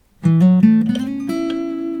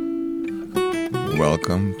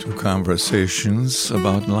welcome to Conversations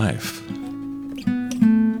About Life.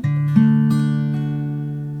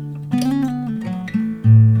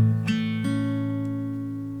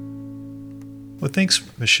 Well, thanks,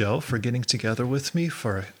 Michelle, for getting together with me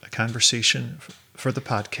for a conversation for the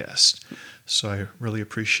podcast. So I really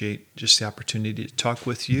appreciate just the opportunity to talk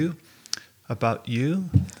with you about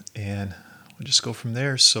you, and we'll just go from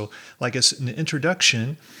there. So, like as an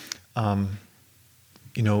introduction,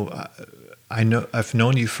 I know I've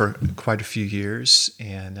known you for quite a few years,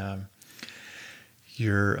 and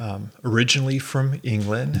you're originally from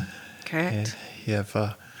England. Correct. And you have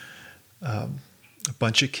a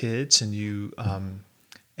bunch of kids, and you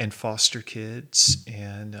and foster kids,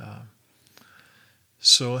 and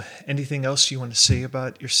so anything else you want to say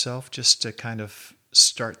about yourself, just to kind of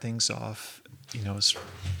start things off?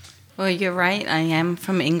 Well, you're right. I am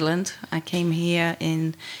from England. I came here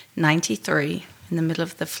in '93 in the middle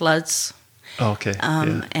of the floods. Oh, okay.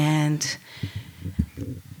 And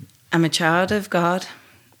I'm a child of God,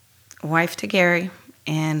 wife to Gary,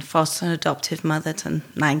 and foster and adoptive mother to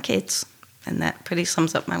 9 kids. And that pretty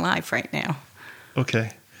sums up my life right now.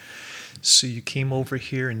 Okay. So you came over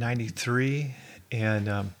here in '93, and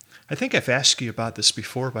I think I've asked you about this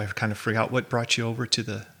before, but I kind of forgot what brought you over to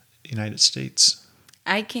the United States.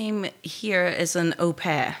 I came here as an au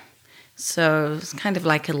pair. So it's kind of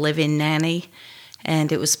like a live-in nanny,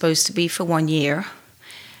 and it was supposed to be for 1 year.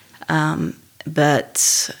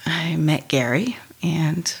 But I met Gary,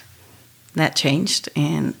 and that changed,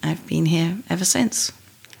 and I've been here ever since.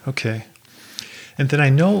 Okay. And then I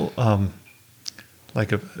know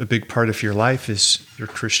like a big part of your life is your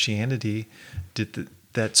Christianity. Did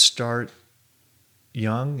that start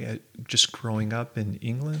young, just growing up in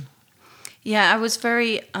England? Yeah, I was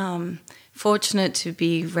very fortunate to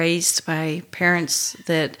be raised by parents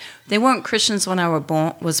that they weren't Christians when I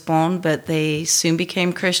was born, but they soon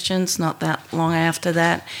became Christians not that long after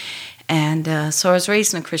that. And so I was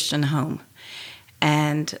raised in a Christian home.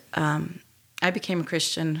 And I became a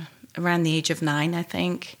Christian around the age of 9, I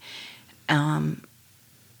think. And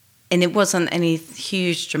it wasn't any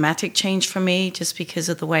huge dramatic change for me just because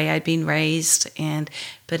of the way I'd been raised.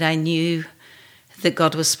 But I knew that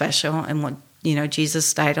God was special, and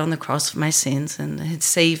Jesus died on the cross for my sins and had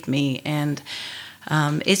saved me. And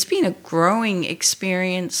it's been a growing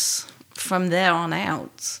experience from there on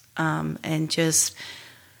out. And just,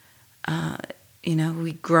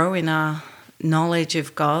 we grow in our knowledge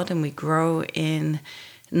of God, and we grow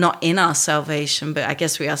not in our salvation, but I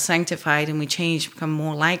guess we are sanctified and we change, become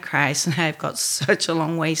more like Christ. And I've got such a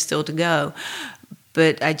long way still to go.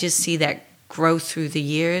 But I just see that growth through the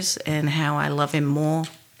years and how I love him more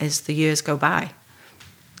as the years go by.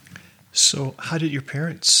 So how did your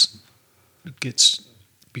parents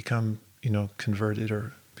become, converted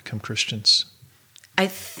or become Christians? I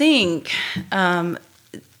think,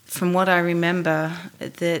 from what I remember,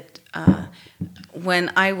 that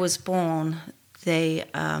when I was born, I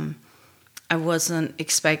wasn't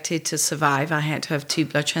expected to survive. I had to have 2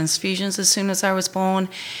 blood transfusions as soon as I was born,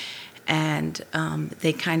 and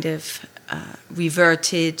they kind of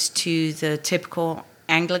reverted to the typical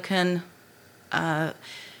Anglican, I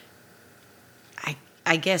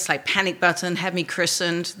guess, like panic button, had me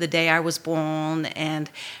christened the day I was born, and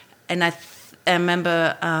I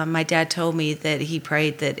remember my dad told me that he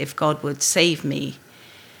prayed that if God would save me,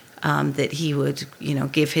 that he would,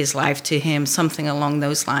 give his life to him, something along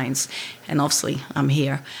those lines. And obviously, I'm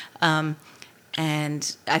here.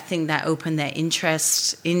 And I think that opened their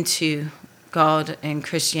interest into God and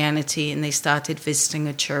Christianity, and they started visiting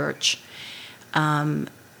a church and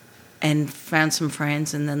found some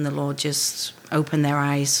friends, and then the Lord just opened their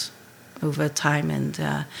eyes over time.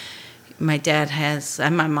 And my dad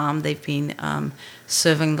and my mom, they've been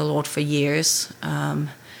serving the Lord for years.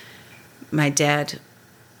 My dad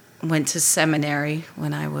went to seminary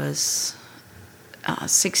when I was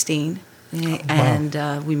 16,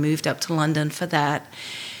 and we moved up to London for that.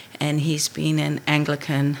 And he's been an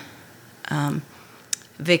Anglican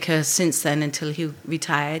vicar since then until he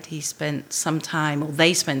retired. They spent some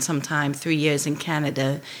time, 3 years in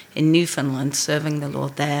Canada, in Newfoundland, serving the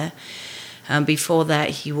Lord there. Before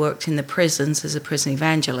that, he worked in the prisons as a prison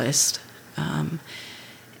evangelist.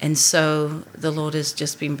 And so the Lord has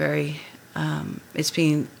just been it's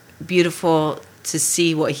been beautiful to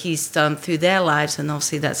see what he's done through their lives, and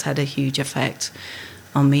obviously that's had a huge effect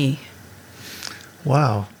on me.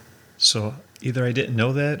 Wow. So either I didn't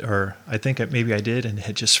know that, or I think maybe I did and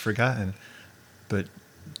had just forgotten. But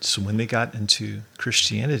so when they got into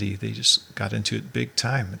Christianity, they just got into it big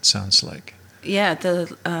time, it sounds like. Yeah, they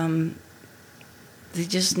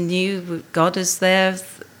just knew God is there.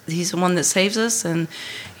 He's the one that saves us, and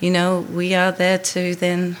we are there to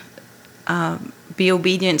then be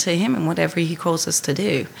obedient to Him in whatever He calls us to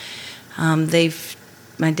do.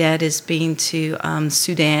 My dad has been to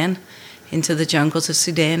Sudan, into the jungles of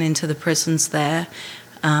Sudan, into the prisons there,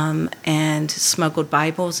 and smuggled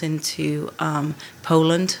Bibles into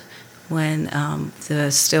Poland when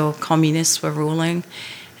the still communists were ruling.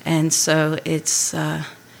 And so it's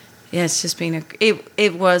just been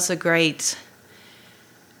it was a great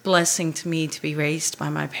blessing to me to be raised by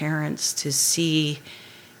my parents, to see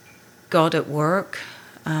God at work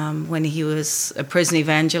when he was a prison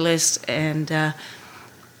evangelist, and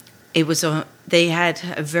they had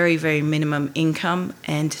a very, very minimum income,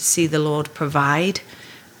 and to see the Lord provide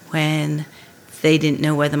when they didn't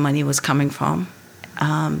know where the money was coming from,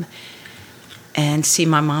 and see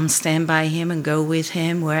my mom stand by him and go with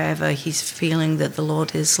him wherever he's feeling that the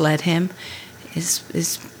Lord has led him,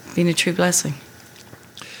 is been a true blessing.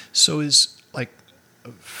 So is like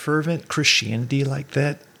fervent Christianity like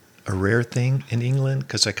that a rare thing in England?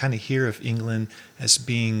 Because I kind of hear of England as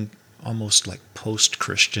being almost like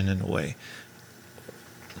post-Christian in a way.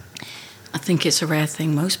 I think it's a rare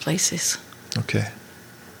thing most places. Okay.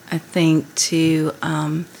 I think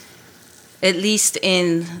at least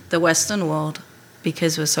in the Western world,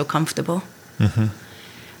 because we're so comfortable. Mm-hmm.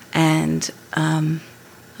 And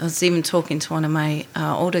I was even talking to one of my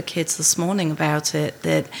older kids this morning about it,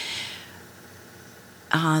 that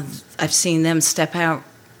I've seen them step out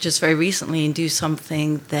just very recently and do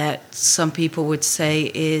something that some people would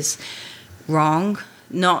say is wrong,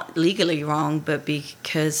 not legally wrong, but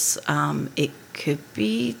because it could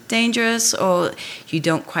be dangerous, or you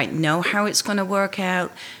don't quite know how it's going to work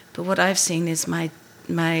out. But what I've seen is my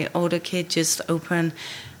older kid just open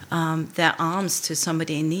their arms to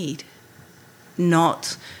somebody in need,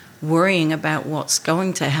 not worrying about what's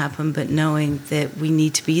going to happen, but knowing that we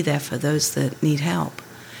need to be there for those that need help.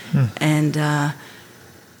 And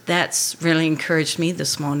that's really encouraged me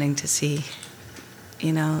this morning to see,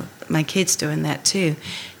 my kids doing that too.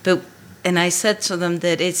 And I said to them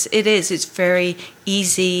that it's very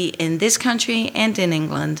easy in this country and in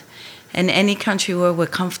England and any country where we're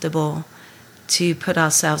comfortable to put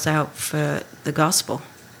ourselves out for the gospel.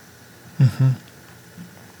 Mm-hmm.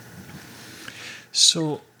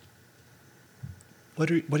 So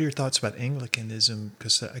what are your thoughts about Anglicanism?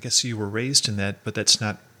 Because I guess you were raised in that, but that's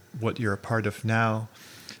not what you're a part of now.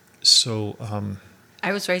 So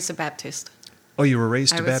I was raised a Baptist. Oh, you were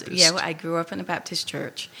raised a Baptist? Yeah, I grew up in a Baptist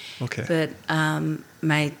church. Okay. But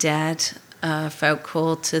my dad felt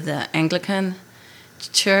called to the Anglican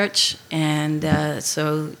church, and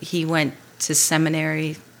so he went to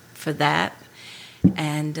seminary for that,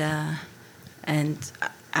 and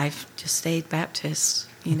I've just stayed Baptist.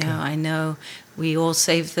 Okay. I know we all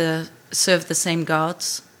serve the same God,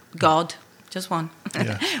 just one.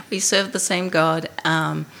 Yeah. We serve the same God,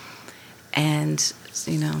 and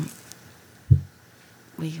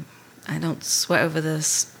I don't sweat over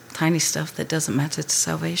this tiny stuff that doesn't matter to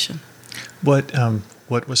salvation.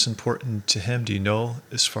 What was important to him? Do you know,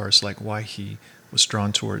 as far as like why he was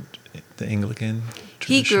drawn toward the Anglican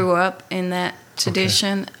tradition? He grew up in that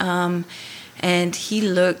tradition, okay. And he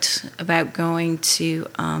looked about going to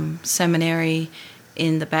seminary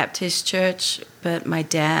in the Baptist church, but my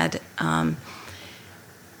dad,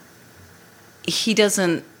 he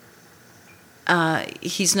doesn't.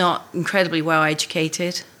 He's not incredibly well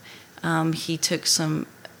educated. He took some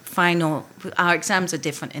our exams are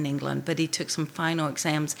different in England, but he took some final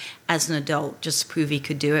exams as an adult just to prove he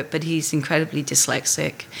could do it. But he's incredibly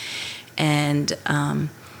dyslexic and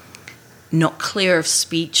not clear of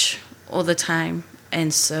speech all the time.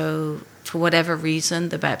 And so for whatever reason,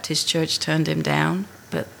 the Baptist church turned him down.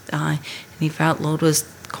 But and he felt Lord was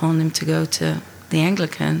calling him to go to the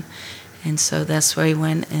Anglican. And so that's where he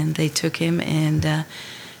went, and they took him, and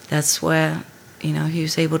that's where, he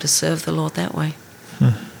was able to serve the Lord that way.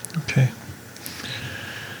 Okay.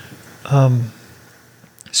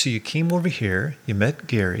 So you came over here, you met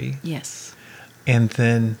Gary. Yes. And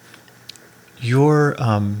then your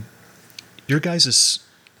guys'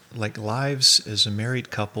 like lives as a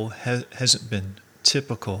married couple hasn't been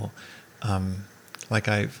typical. Like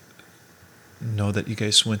I know that you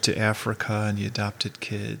guys went to Africa and you adopted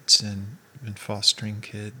kids and been fostering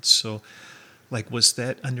kids. So like, was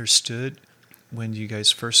that understood when you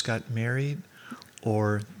guys first got married,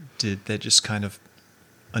 or did that just kind of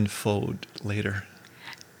unfold later?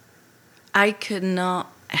 I could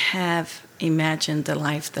not have imagined the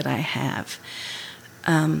life that I have.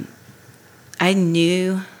 I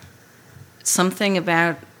knew something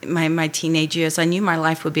about my teenage years. I knew my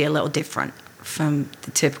life would be a little different from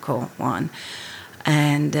the typical one.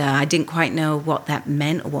 And I didn't quite know what that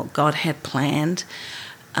meant or what God had planned.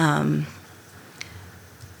 But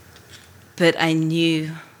I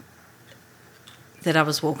knew that I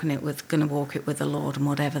was going to walk it with the Lord, and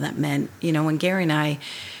whatever that meant. You know, when Gary and I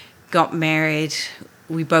got married,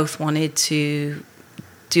 we both wanted to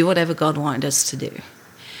do whatever God wanted us to do.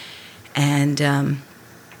 And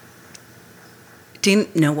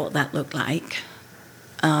didn't know what that looked like.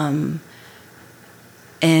 And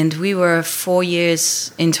we were 4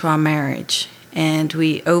 years into our marriage, and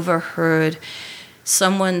we overheard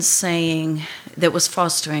someone saying, that was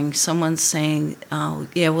fostering, someone saying, oh,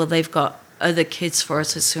 yeah, well, they've got other kids for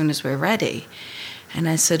us as soon as we're ready. And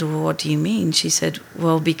I said, well, what do you mean? She said,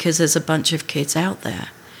 well, because there's a bunch of kids out there.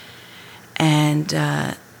 And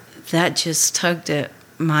that just tugged at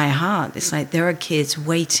my heart. It's like there are kids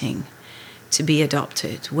waiting to be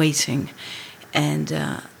adopted, waiting.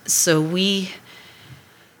 And so we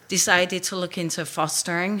decided to look into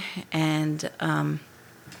fostering, and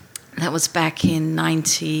that was back in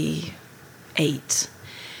 98.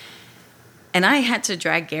 And I had to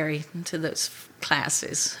drag Gary to those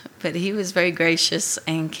classes, but he was very gracious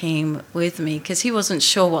and came with me because he wasn't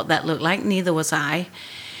sure what that looked like, neither was I.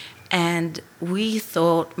 And we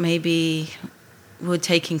thought maybe we're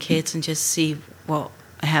taking kids and just see what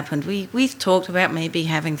happened. We've talked about maybe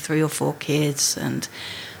having 3 or 4 kids, and,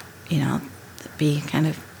 you know, be kind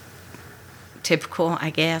of typical, I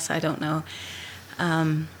guess, I don't know.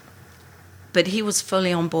 But he was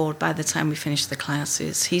fully on board by the time we finished the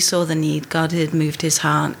classes. He saw the need. God had moved his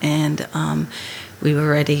heart, and we were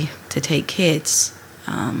ready to take kids.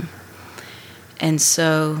 And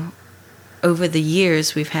so over the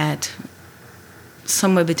years, we've had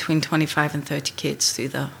somewhere between 25 and 30 kids through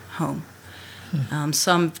the home.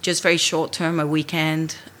 Some just very short term, a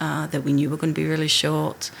weekend that we knew were going to be really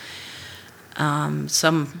short. 9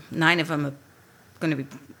 of them are going to be,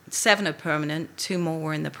 7 are permanent, 2 more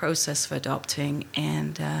were in the process of adopting,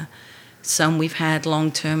 and some we've had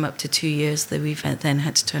long term up to 2 years that we've then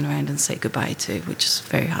had to turn around and say goodbye to, which is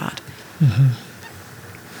very hard. Mm-hmm.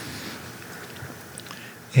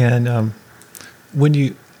 And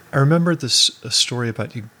I remember a story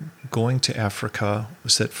about you going to Africa.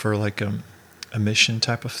 Was that for like a mission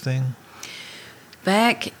type of thing?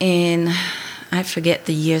 Back in, I forget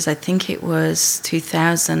the years, I think it was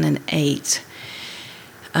 2008.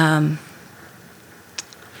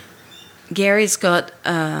 Gary's got,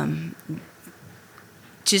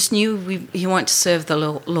 just knew he wanted to serve the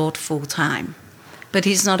Lord full time, but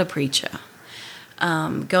he's not a preacher.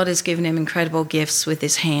 God has given him incredible gifts with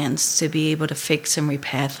his hands to be able to fix and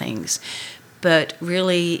repair things, but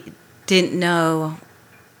really didn't know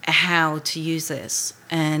how to use this.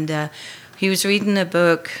 And he was reading a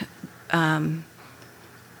book,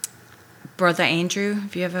 Brother Andrew.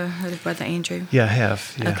 Have you ever heard of Brother Andrew? Yeah, I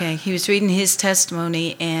have. Yeah. Okay, he was reading his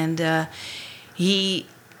testimony, and he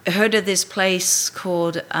heard of this place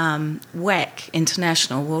called WEC,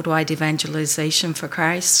 International Worldwide Evangelization for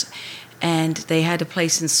Christ, and they had a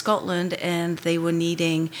place in Scotland, and they were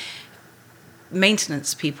needing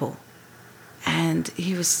maintenance people. And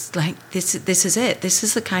he was like, this is it. This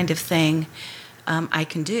is the kind of thing I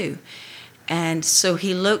can do. And so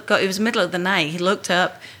he it was middle of the night, he looked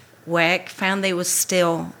up WEC, found they were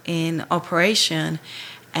still in operation,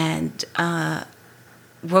 and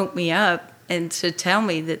woke me up and to tell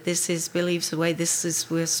me that this is Believes the Way, this is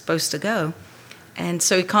where we're supposed to go. And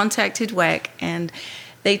so he contacted WEC, and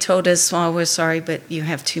they told us, well, we're sorry, but you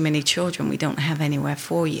have too many children. We don't have anywhere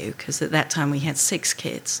for you, because at that time we had 6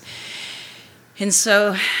 kids. And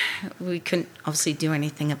so we couldn't obviously do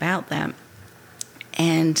anything about that.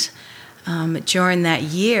 And during that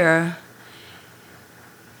year,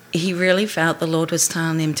 he really felt the Lord was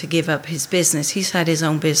telling him to give up his business. He's had his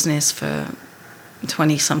own business for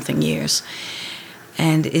 20-something years.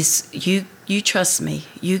 And you trust me.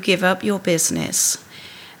 You give up your business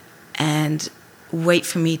and wait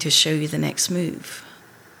for me to show you the next move.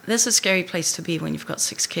 That's a scary place to be when you've got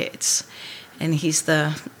 6 kids. And he's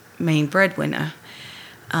the main breadwinner.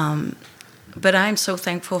 But I'm so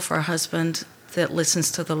thankful for a husband that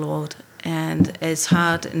listens to the Lord. And as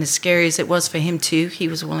hard and as scary as it was for him too, he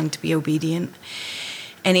was willing to be obedient.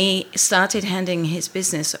 And he started handing his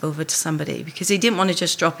business over to somebody because he didn't want to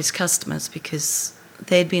just drop his customers because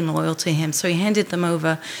they'd been loyal to him. So he handed them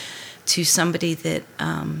over to somebody that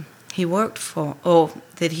he worked for or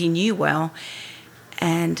that he knew well.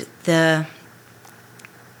 And the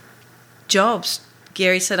jobs,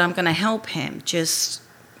 Gary said, I'm going to help him just,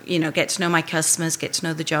 get to know my customers, get to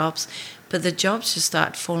know the jobs. But the jobs just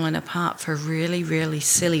started falling apart for really, really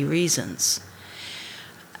silly reasons.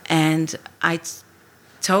 And I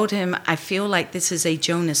told him, I feel like this is a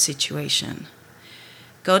Jonah situation.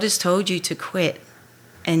 God has told you to quit,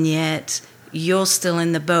 and yet you're still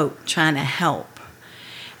in the boat trying to help.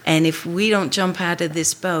 And if we don't jump out of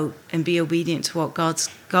this boat and be obedient to what God's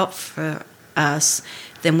got for us,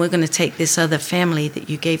 then we're going to take this other family that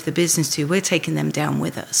you gave the business to, we're taking them down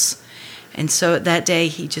with us. And so that day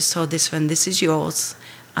he just told this friend, this is yours,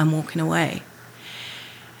 I'm walking away.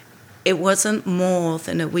 It wasn't more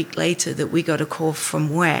than a week later that we got a call from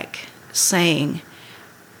WEC saying,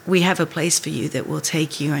 we have a place for you that will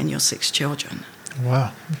take you and your 6 children.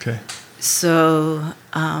 Wow, okay. So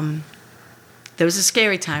those are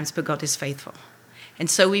scary times, but God is faithful. And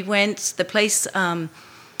so we went, the place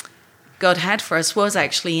God had for us was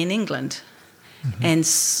actually in England. Mm-hmm.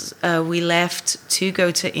 And we left to go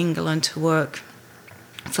to England to work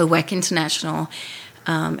for WEC International.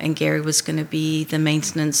 And Gary was going to be the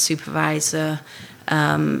maintenance supervisor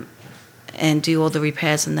and do all the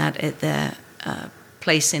repairs and that at the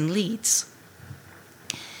place in Leeds.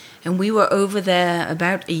 And we were over there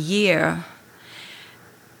about a year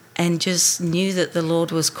and just knew that the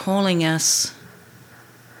Lord was calling us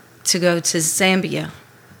to go to Zambia.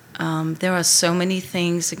 There are so many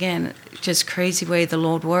things, again, just crazy way the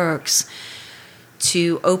Lord works,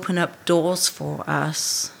 to open up doors for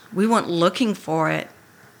us. We weren't looking for it,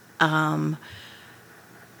 but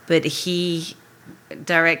he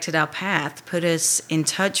directed our path, put us in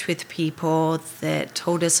touch with people that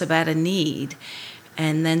told us about a need,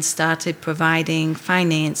 and then started providing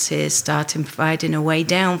finances, started providing a way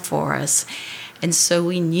down for us. And so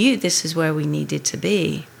we knew this is where we needed to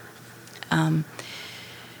be.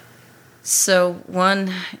 So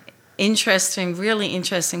one really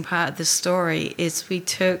interesting part of the story is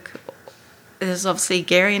there's obviously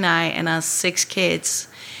Gary and I and our 6 kids,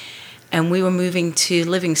 and we were moving to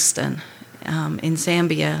Livingston in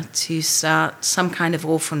Zambia to start some kind of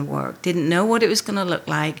orphan work. Didn't know what it was going to look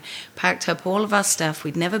like, packed up all of our stuff.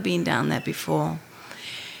 We'd never been down there before.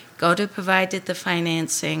 God had provided the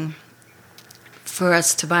financing for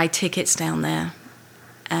us to buy tickets down there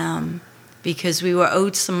because we were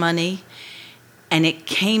owed some money, and it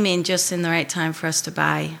came in just in the right time for us to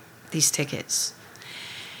buy these tickets.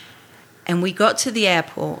 And we got to the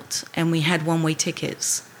airport, and we had one-way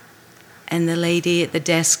tickets. And the lady at the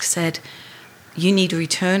desk said, you need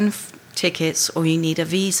return tickets or you need a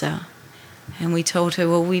visa. And we told her,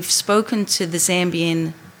 well, we've spoken to the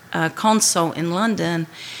Zambian consul in London,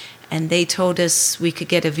 and they told us we could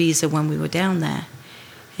get a visa when we were down there.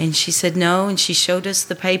 And she said no, and she showed us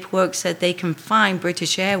the paperwork, said they can fine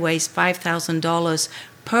British Airways $5,000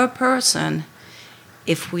 per person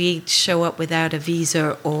if we show up without a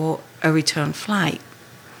visa or a return flight.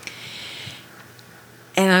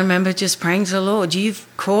 And I remember just praying to the Lord, you've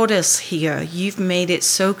called us here. You've made it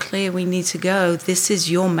so clear we need to go. This is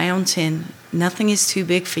your mountain. Nothing is too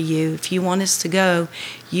big for you. If you want us to go,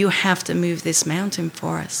 you have to move this mountain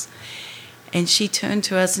for us. And she turned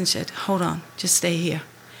to us and said, hold on, just stay here.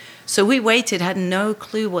 So we waited, had no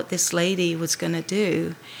clue what this lady was going to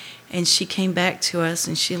do. And she came back to us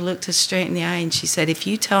and she looked us straight in the eye and she said, if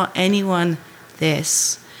you tell anyone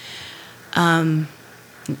this,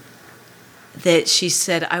 that she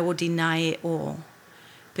said, I will deny it all.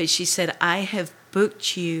 But she said, I have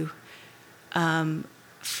booked you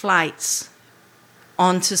flights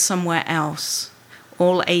onto somewhere else,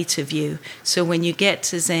 all 8 of you. So when you get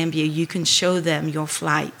to Zambia, you can show them your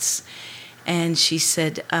flights. And she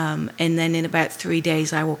said, and then in about 3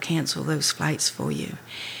 days, I will cancel those flights for you.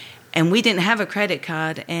 And we didn't have a credit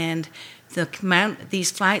card, and the amount these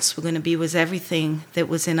flights were going to be was everything that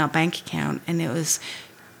was in our bank account. And it was,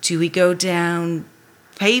 do we go down,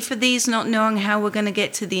 pay for these, not knowing how we're going to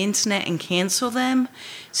get to the internet and cancel them,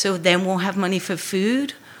 so then we'll have money for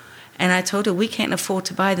food? And I told her, we can't afford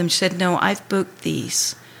to buy them. She said, no, I've booked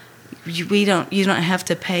these. You don't have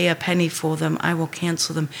to pay a penny for them. I will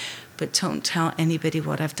cancel them. But don't tell anybody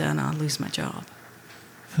what I've done. I'll lose my job.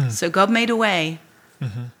 So God made a way.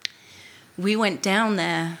 Mm-hmm. We went down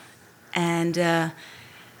there, and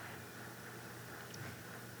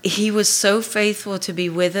he was so faithful to be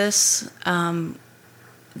with us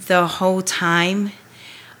the whole time.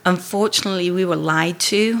 Unfortunately, we were lied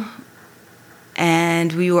to,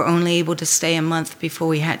 and we were only able to stay a month before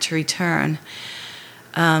we had to return.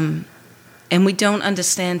 And we don't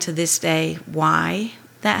understand to this day why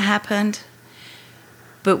that happened,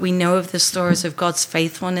 but we know of the stories of God's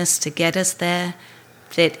faithfulness to get us there,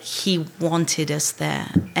 that he wanted us there.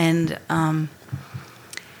 And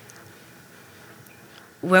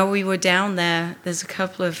while we were down there, there's a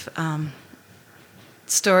couple of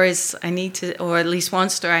stories I need to, or at least one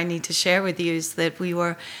story I need to share with you, is that we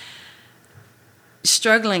were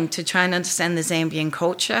struggling to try and understand the Zambian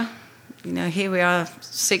culture. You know, here we are,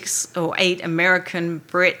 6 or 8 American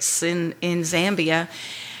Brits in Zambia.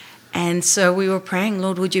 And so we were praying,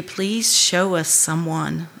 Lord, would you please show us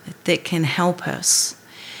someone that can help us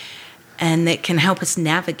and that can help us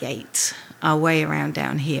navigate our way around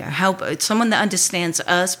down here. Help someone that understands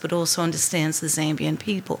us but also understands the Zambian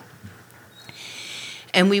people.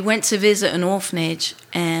 And we went to visit an orphanage,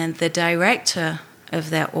 and the director of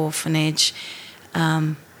that orphanage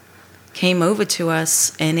came over to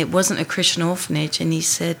us, and it wasn't a Christian orphanage, and he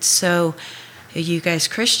said, so are you guys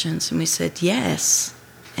Christians? And we said, yes.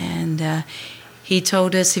 And he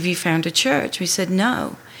told us, have you found a church? We said,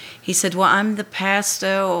 no. He said, well, I'm the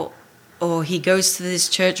pastor, or he goes to this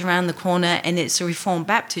church around the corner, and it's a Reformed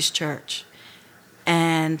Baptist church.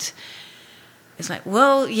 And it's like,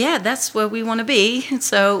 well, yeah, that's where we want to be.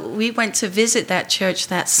 So we went to visit that church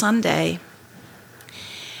that Sunday.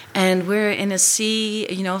 And we're in a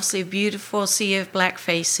sea, you know, obviously a beautiful sea of black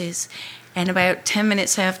faces. And about 10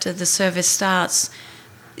 minutes after the service starts,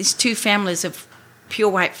 these 2 families of pure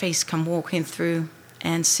white face come walking through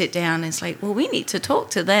and sit down. And it's like, well, we need to talk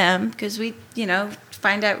to them because we, you know,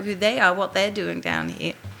 find out who they are, what they're doing down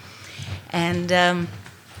here. And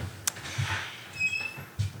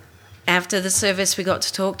after the service, we got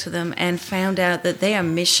to talk to them and found out that they are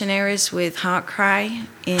missionaries with Heart Cry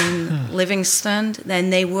in Livingston. Then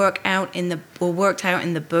they worked out in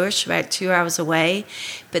the bush about 2 hours away.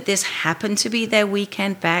 But this happened to be their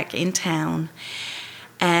weekend back in town.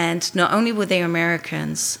 And not only were they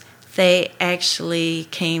Americans, they actually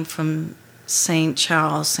came from St.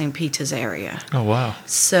 Charles, St. Peter's area. Oh, wow.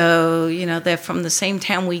 So, you know, they're from the same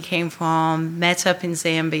town we came from, met up in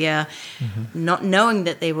Zambia, not knowing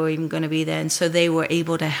that they were even going to be there. And so they were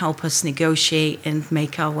able to help us negotiate and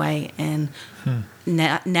make our way and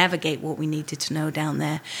navigate what we needed to know down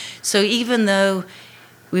there. So even though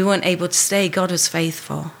we weren't able to stay, God was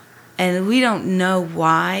faithful. And we don't know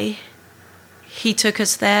why he took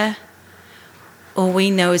us there. All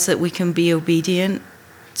we know is that we can be obedient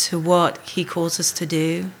to what he calls us to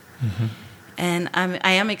do. And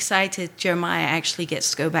I am excited. Jeremiah actually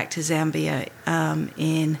gets to go back to Zambia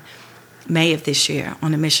in May of this year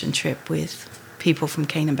on a mission trip with people from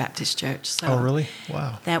Canaan Baptist Church. So oh, really?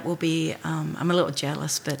 Wow. That will be, I'm a little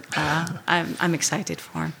jealous, but I'm excited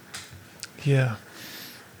for him. Yeah.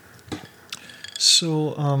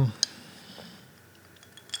 So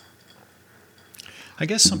I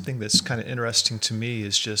guess something that's kind of interesting to me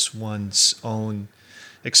is just one's own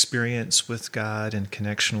experience with God and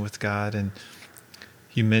connection with God. And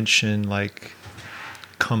you mentioned like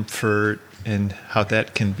comfort and how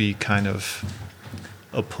that can be kind of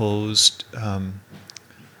opposed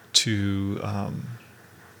to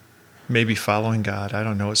maybe following God. I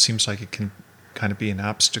don't know. It seems like it can kind of be an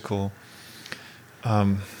obstacle,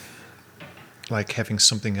 like having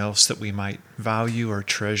something else that we might value or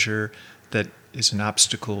treasure that is an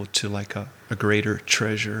obstacle to like a greater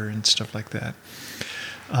treasure and stuff like that.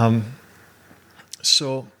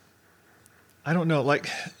 So I don't know, like,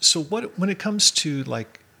 so what, when it comes to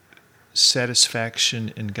like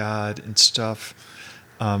satisfaction in God and stuff,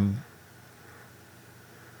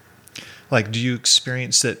 like, do you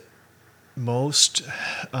experience that most,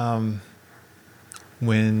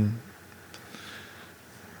 when,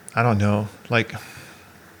 I don't know, like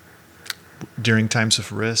during times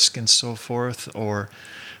of risk and so forth, or,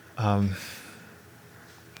 I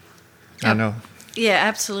don't know. Yeah,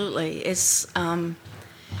 absolutely. It's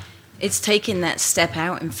taking that step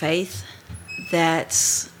out in faith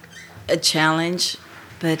that's a challenge,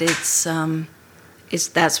 but it's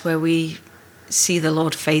that's where we see the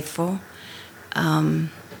Lord faithful. And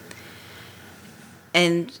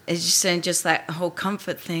as you said, just that whole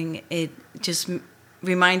comfort thing, it just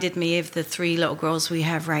reminded me of the 3 little girls we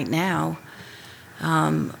have right now.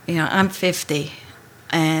 You know, I'm 50,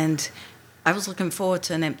 and I was looking forward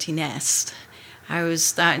to an empty nest. I was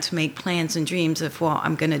starting to make plans and dreams of what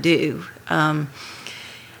I'm going to do. And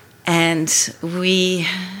we,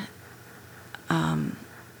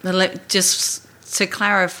 just to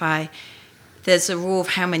clarify, there's a rule of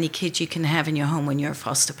how many kids you can have in your home when you're a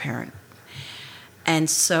foster parent. And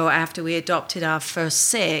so after we adopted our first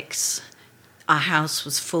 6, our house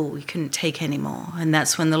was full. We couldn't take any more. And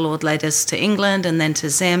that's when the Lord led us to England and then to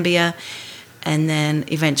Zambia, and then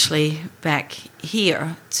eventually back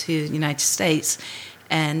here to the United States.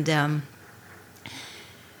 And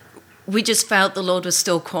we just felt the Lord was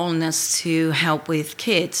still calling us to help with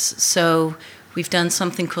kids. So we've done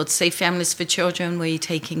something called Safe Families for Children, where you're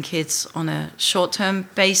taking kids on a short-term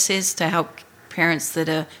basis to help parents that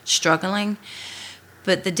are struggling.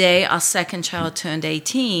 But the day our second child turned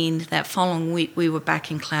 18, that following week we were back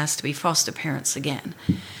in class to be foster parents again.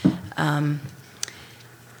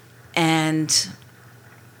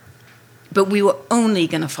 But we were only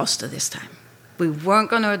going to foster this time. We weren't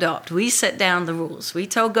going to adopt. We set down the rules. We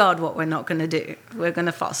told God what we're not going to do. We're going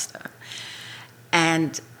to foster.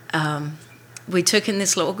 And we took in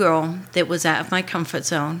this little girl that was out of my comfort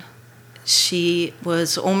zone. She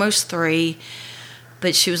was almost 3,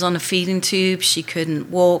 but she was on a feeding tube. She couldn't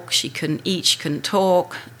walk. She couldn't eat. She couldn't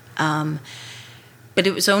talk. But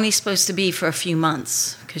it was only supposed to be for a few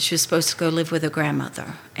months because she was supposed to go live with her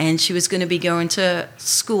grandmother. And she was going to be going to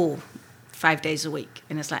school 5 days a week.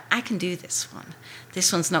 And it's like, I can do this one.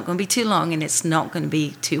 This one's not going to be too long, and it's not going to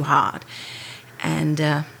be too hard.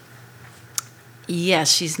 And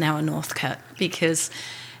yes, she's now a Northcutt because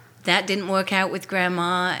that didn't work out with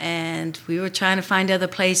Grandma, and we were trying to find other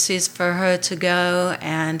places for her to go.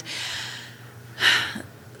 And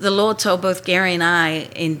the Lord told both Gary and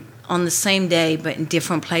I on the same day, but in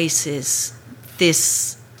different places,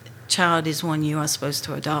 this child is one you are supposed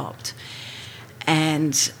to adopt.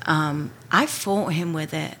 And I fought him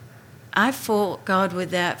with it. I fought God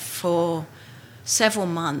with that for several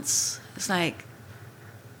months. It's like,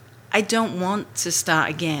 I don't want to start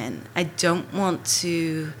again. I don't want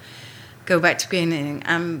to go back to beginning.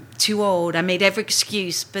 I'm too old. I made every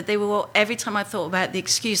excuse, but they were all, every time I thought about the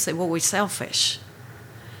excuse, they were always selfish.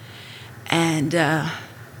 And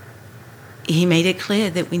he made it clear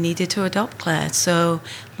that we needed to adopt Claire. So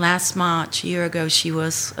last March, a year ago, she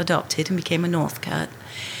was adopted and became a Northcutt.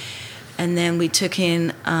 And then we took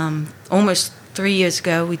in, almost 3 years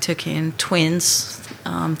ago, we took in twins,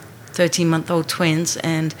 13-month-old twins,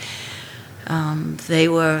 and they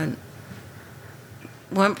weren't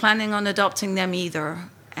planning on adopting them either.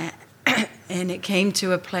 And it came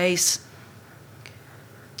to a place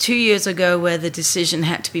 2 years ago where the decision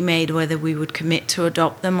had to be made whether we would commit to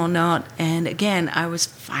adopt them or not. And again, I was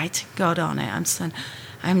fighting God on it. I'm saying,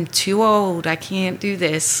 I'm too old. I can't do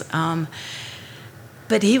this.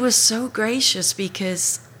 But he was so gracious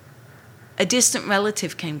because a distant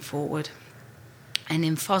relative came forward. And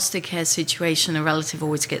in foster care situation, a relative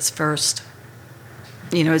always gets first.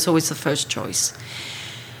 You know, it's always the first choice.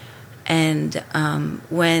 And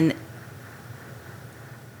when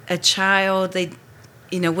a child,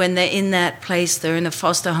 when they're in that place, they're in a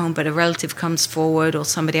foster home, but a relative comes forward or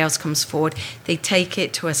somebody else comes forward, they take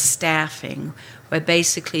it to a staffing where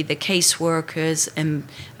basically the caseworkers and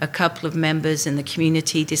a couple of members in the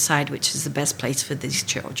community decide which is the best place for these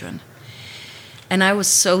children. And I was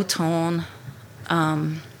so torn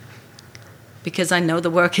because I know the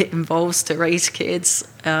work it involves to raise kids.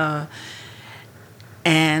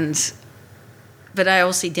 But I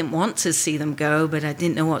also didn't want to see them go, but I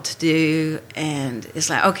didn't know what to do. And it's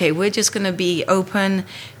like, okay, we're just going to be open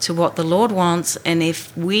to what the Lord wants. And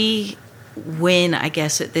if we win, I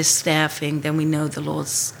guess, at this staffing, then we know the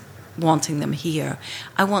Lord's wanting them here.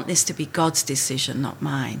 I want this to be God's decision, not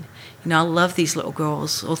mine. I love these little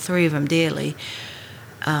girls, all 3 of them dearly,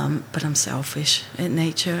 but I'm selfish in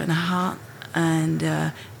nature and heart.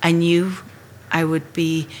 And I knew I would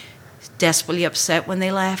be desperately upset when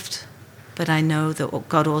they left. But I know that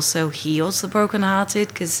God also heals the brokenhearted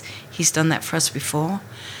because he's done that for us before.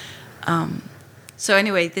 So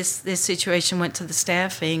anyway, this situation went to the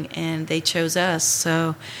staffing and they chose us.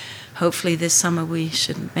 So hopefully this summer we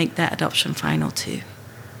should make that adoption final too.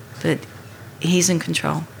 But he's in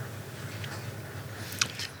control.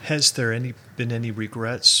 Has there been any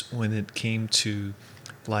regrets when it came to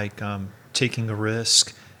taking a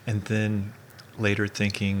risk and then later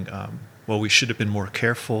thinking, well, we should have been more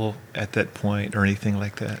careful at that point or anything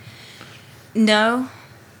like that? No.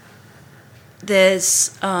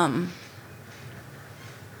 There's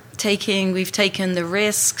we've taken the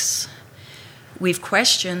risks. We've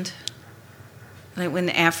questioned. Like when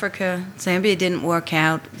Zambia didn't work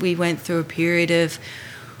out, we went through a period of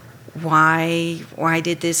why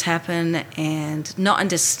did this happen and not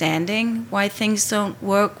understanding why things don't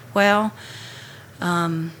work well.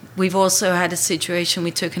 We've also had a situation,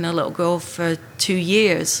 we took in a little girl for 2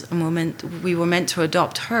 years, and we were meant to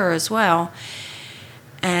adopt her as well.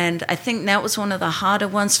 And I think that was one of the harder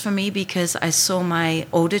ones for me because I saw my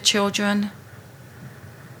older children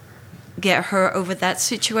get hurt over that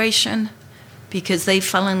situation because they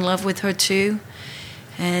fell in love with her too.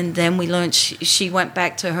 And then we learned she went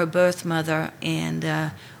back to her birth mother,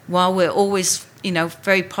 and while we're always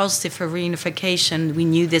very positive for reunification, we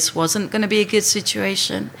knew this wasn't going to be a good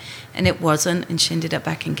situation, and it wasn't, and she ended up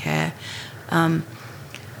back in care.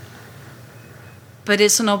 But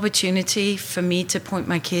it's an opportunity for me to point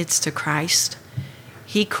my kids to Christ.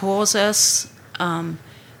 He calls us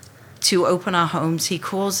to open our homes. He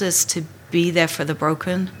calls us to be there for the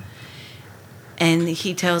broken. And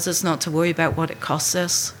he tells us not to worry about what it costs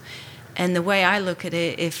us. And the way I look at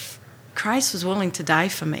it, if Christ was willing to die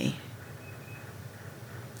for me,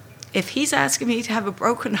 if he's asking me to have a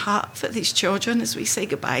broken heart for these children as we say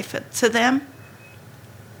goodbye to them,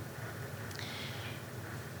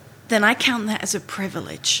 then I count that as a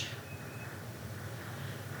privilege.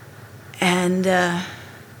 And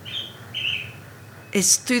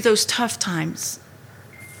it's through those tough times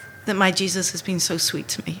that my Jesus has been so sweet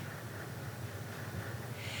to me.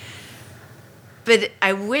 But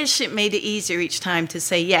I wish it made it easier each time to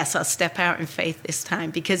say, yes, I'll step out in faith this time,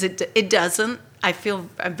 because it doesn't. I feel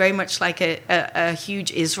very much like a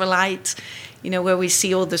huge Israelite, where we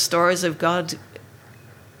see all the stories of God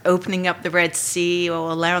opening up the Red Sea or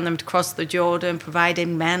allowing them to cross the Jordan,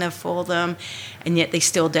 providing manna for them, and yet they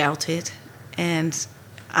still doubted. And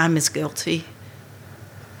I'm as guilty.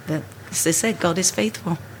 But as I said, God is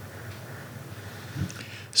faithful.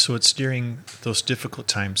 So it's during those difficult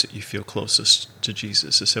times that you feel closest to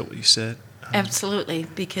Jesus. Is that what you said? Absolutely,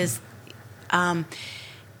 because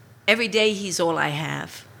every day he's all I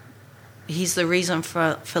have. He's the reason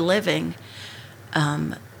for living.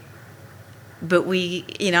 But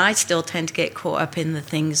I still tend to get caught up in the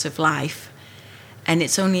things of life. And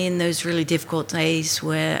it's only in those really difficult days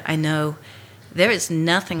where I know there is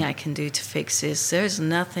nothing I can do to fix this. There's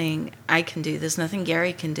nothing I can do. There's nothing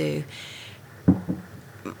Gary can do.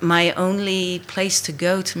 My only place to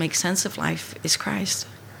go to make sense of life is Christ.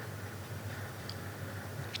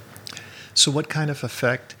 So what kind of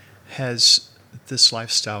effect has this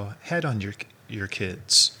lifestyle had on your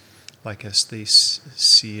kids? Like as they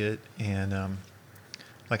see it, and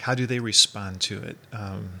like how do they respond to it?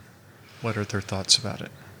 What are their thoughts about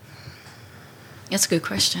it? That's a good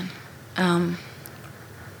question.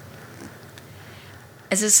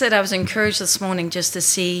 As I said, I was encouraged this morning just to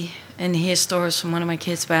see and hear stories from one of my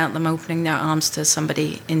kids about them opening their arms to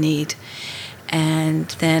somebody in need. And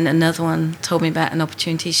then another one told me about an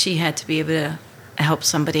opportunity she had to be able to help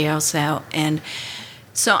somebody else out. And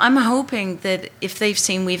so I'm hoping that if they've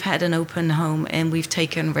seen we've had an open home and we've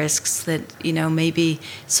taken risks, that, maybe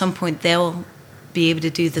at some point they'll be able to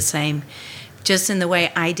do the same. Just in the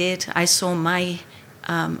way I did. I saw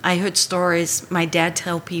I heard stories my dad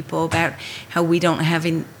tell people about how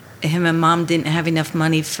him and Mom didn't have enough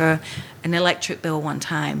money for an electric bill one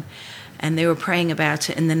time. And they were praying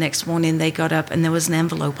about it, and the next morning they got up and there was an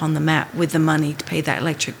envelope on the mat with the money to pay that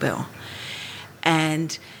electric bill.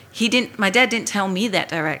 And my dad didn't tell me that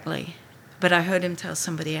directly, but I heard him tell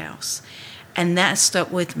somebody else. And that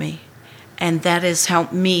stuck with me. And that has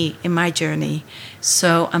helped me in my journey.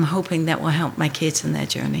 So I'm hoping that will help my kids in their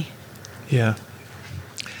journey. Yeah.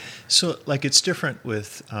 So, it's different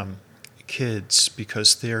with kids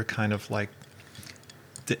because they're kind of like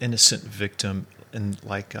the innocent victim, and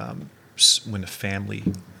when a family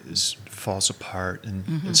falls apart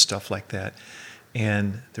and stuff like that,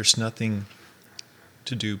 and there's nothing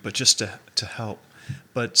to do but just to help.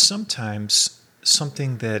 But sometimes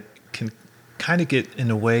something that can kind of get in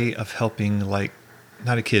the way of helping,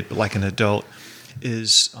 not a kid, but like an adult,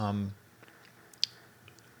 is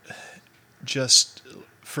just,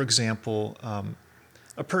 for example,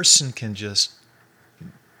 a person can just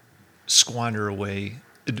squander away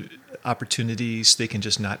opportunities. They can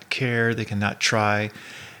just not care. They can not try.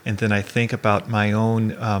 And then I think about my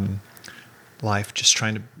own life, just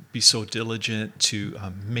trying to be so diligent to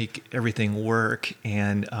make everything work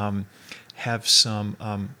and have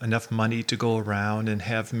some enough money to go around and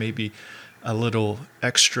have maybe a little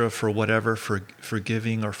extra for whatever, for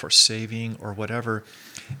giving or for saving or whatever.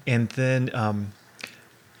 And then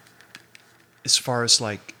as far as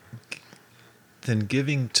then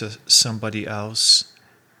giving to somebody else,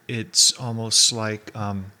 it's almost like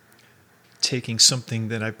taking something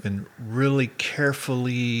that I've been really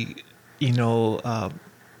carefully,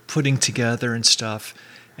 putting together and stuff,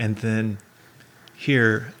 and then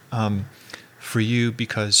here for you,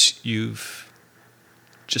 because you've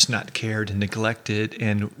just not cared and neglected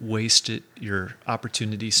and wasted your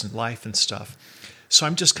opportunities in life and stuff. So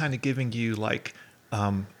I'm just kind of giving you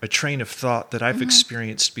a train of thought that I've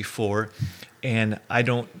experienced before, and I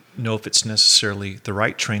don't know if it's necessarily the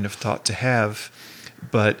right train of thought to have,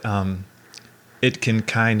 but it can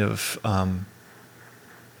kind of,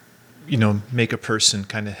 make a person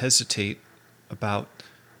kind of hesitate about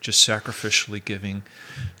just sacrificially giving.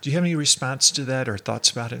 Do you have any response to that or thoughts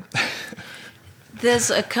about it? There's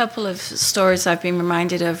a couple of stories I've been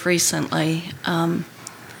reminded of recently.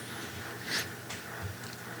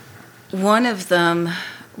 One of them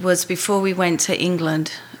was before we went to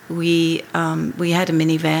England. we had a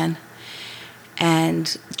minivan, and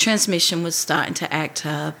the transmission was starting to act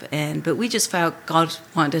up, but we just felt God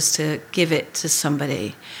wanted us to give it to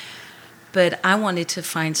somebody. But I wanted to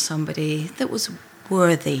find somebody that was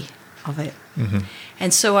worthy of it. Mm-hmm.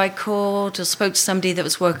 And so I called or spoke to somebody that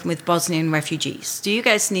was working with Bosnian refugees. Do you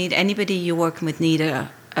guys anybody you're working with need a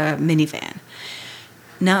minivan?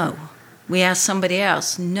 No. We asked somebody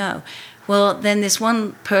else. No. Well, then this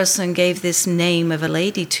one person gave this name of a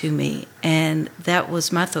lady to me, and that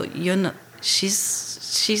was my thought.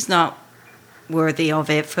 She's not worthy of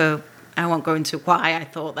it. I won't go into why I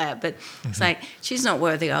thought that, but it's like, she's not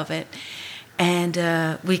worthy of it.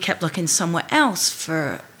 And we kept looking somewhere else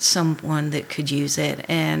for someone that could use it,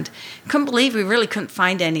 and couldn't believe we really couldn't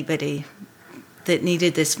find anybody that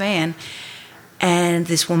needed this van. And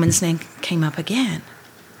this woman's name came up again.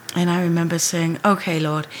 And I remember saying, okay,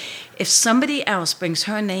 Lord, if somebody else brings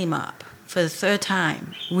her name up for the third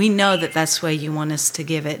time, we know that that's where you want us to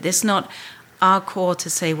give it. It's not our call to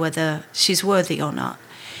say whether she's worthy or not.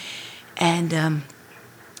 And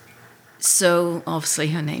so obviously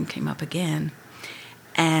her name came up again.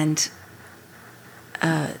 And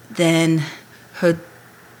then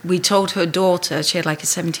we told her daughter, she had like a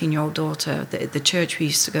 17-year-old daughter, the church we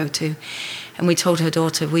used to go to, and we told her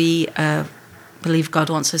daughter, we believe God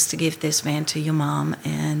wants us to give this van to your mom.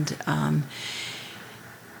 And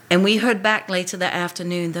we heard back later that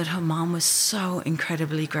afternoon that her mom was so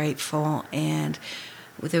incredibly grateful, and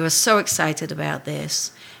they were so excited about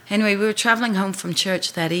this. Anyway, we were traveling home from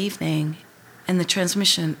church that evening, and the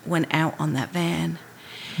transmission went out on that van,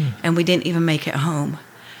 and we didn't even make it home.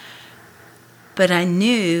 But I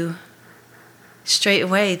knew straight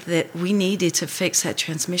away that we needed to fix that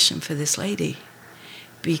transmission for this lady,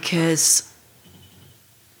 because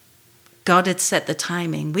God had set the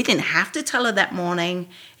timing. We didn't have to tell her that morning.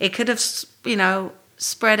 It could have,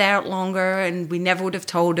 spread out longer, and we never would have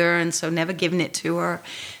told her, and so never given it to her.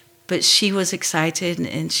 But she was excited,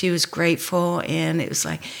 and she was grateful, and it was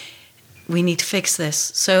like, we need to fix this.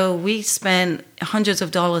 So we spent hundreds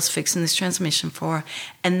of dollars fixing this transmission for her,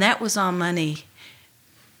 and that was our money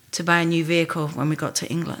to buy a new vehicle when we got to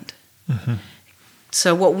England. Mm-hmm.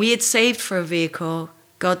 So what we had saved for a vehicle,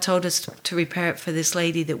 God told us to repair it for this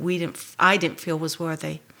lady that I didn't feel was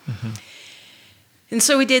worthy. Mm-hmm. And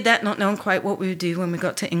so we did that, not knowing quite what we would do when we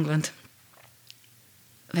got to England.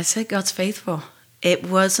 I said, God's faithful. It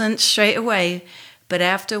wasn't straight away, but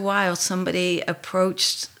after a while, somebody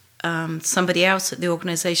approached somebody else at the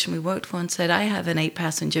organization we worked for and said, I have an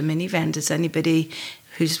 8-passenger minivan. Does anybody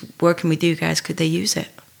who's working with you guys, could they use it?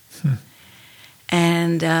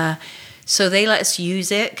 And so they let us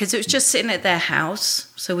use it, because it was just sitting at their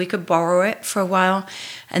house, so we could borrow it for a while.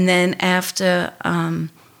 And then after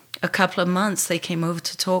a couple of months, they came over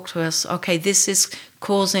to talk to us. Okay, this is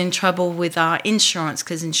causing trouble with our insurance,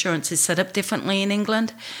 because insurance is set up differently in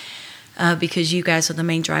England, because you guys are the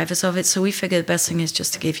main drivers of it. So we figured the best thing is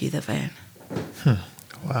just to give you the van.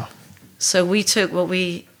 Wow. So we took what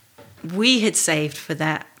we had saved for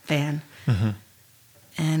that van,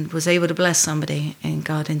 and was able to bless somebody, and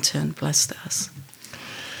God in turn blessed us.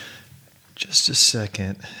 Just a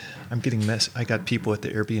second. I'm getting I got people at the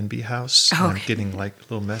Airbnb house. And I'm getting like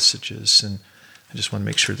little messages, and I just want to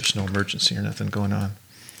make sure there's no emergency or nothing going on.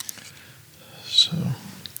 So.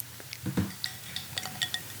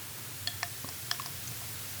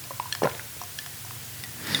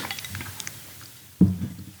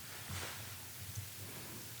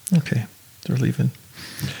 Okay, they're leaving.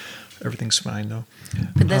 Everything's fine though.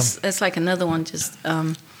 But that's like another one. Just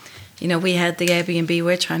we had the Airbnb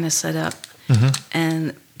we're trying to set up,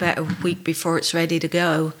 and about a week before it's ready to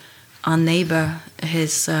go, our neighbor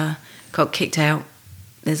has got kicked out.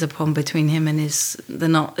 There's a problem between him and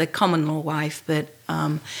the common law wife, but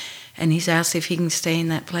and he's asked if he can stay in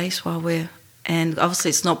that place while and obviously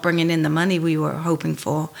it's not bringing in the money we were hoping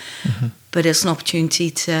for, but it's an opportunity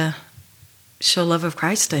to show love of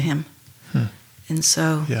Christ to him. And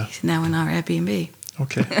so he's now in our Airbnb.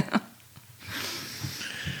 Okay.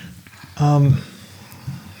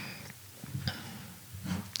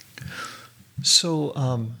 So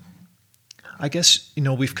I guess,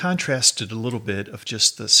 we've contrasted a little bit of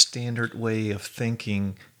just the standard way of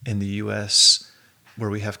thinking in the U.S. where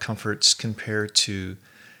we have comforts compared to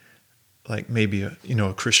like maybe a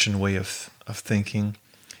Christian way of thinking.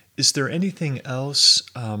 Is there anything else,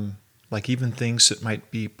 like even things that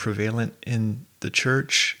might be prevalent in the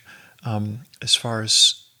church, as far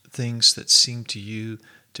as things that seem to you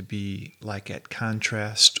to be like at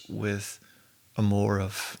contrast with a more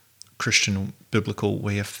of Christian biblical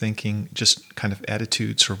way of thinking, just kind of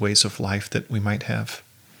attitudes or ways of life that we might have?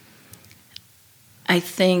 I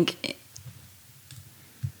think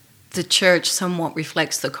the church somewhat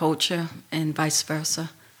reflects the culture and vice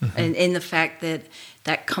versa. And in the fact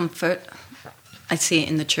that comfort, I see it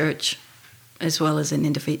in the church as well as in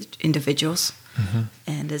individuals.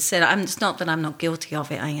 And as I said, it's not that I'm not guilty of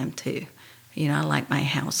it, I am too. You know, I like my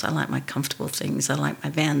house, I like my comfortable things, I like my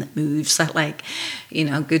van that moves, I like,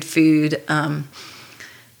 good food. And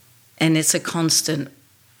it's a constant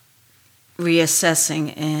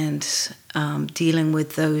reassessing and dealing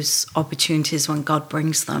with those opportunities when God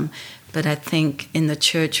brings them. But I think in the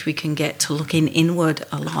church we can get to looking inward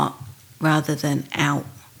a lot rather than out.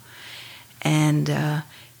 And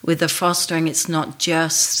with the fostering, it's not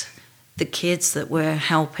just the kids that we're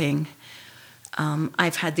helping.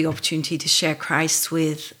 I've had the opportunity to share Christ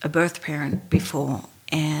with a birth parent before,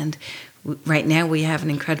 and right now we have an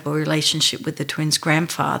incredible relationship with the twins'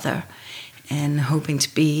 grandfather, and hoping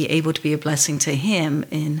to be able to be a blessing to him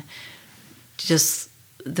in just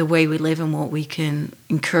the way we live and what we can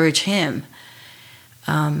encourage him.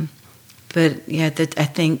 But yeah, I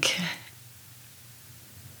think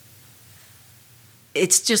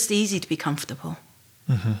it's just easy to be comfortable.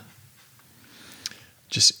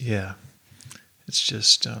 It's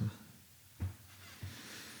just,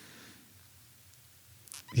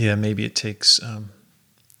 maybe it takes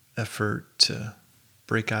effort to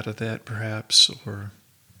break out of that, perhaps, or.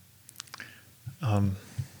 And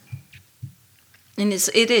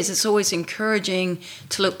it's always encouraging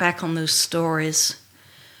to look back on those stories,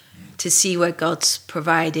 to see where God's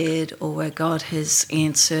provided or where God has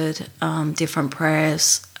answered different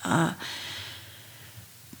prayers.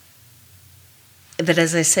 But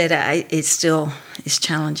as I said, it's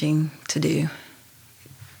challenging to do.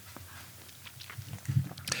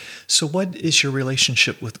 So what is your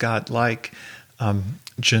relationship with God like,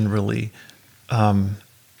 generally?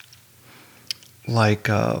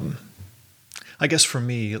 I guess for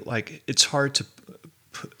me, it's hard to,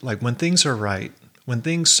 when things are right, when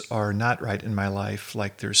things are not right in my life,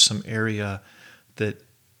 there's some area that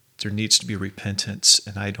there needs to be repentance,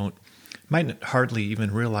 and I might hardly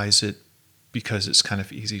even realize it, because it's kind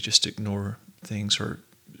of easy just to ignore things or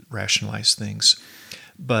rationalize things.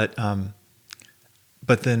 But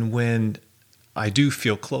then when I do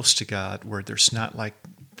feel close to God, where there's not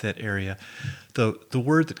that area, the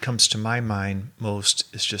word that comes to my mind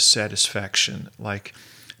most is just satisfaction.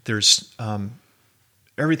 There's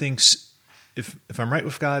everything's, if I'm right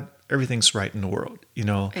with God, everything's right in the world.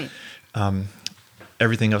 Right.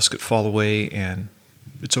 Everything else could fall away, and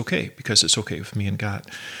it's okay, because it's okay with me and God.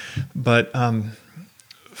 But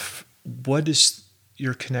what is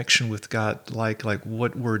your connection with God like?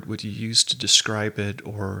 What word would you use to describe it,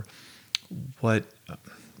 or what?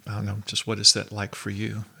 I don't know. Just what is that like for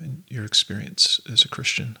you in your experience as a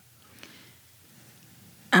Christian?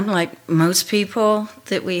 I'm like most people,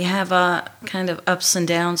 that we have our kind of ups and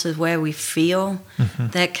downs of where we feel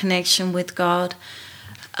that connection with God.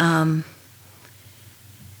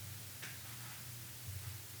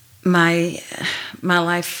 My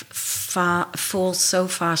life falls so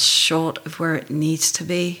far short of where it needs to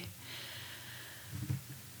be.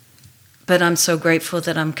 But I'm so grateful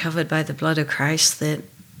that I'm covered by the blood of Christ, that,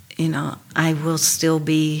 I will still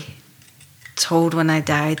be told when I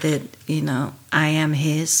die that, I am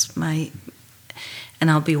his, and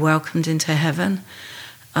I'll be welcomed into heaven.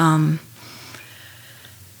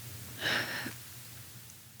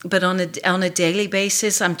 But on a daily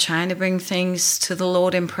basis, I'm trying to bring things to the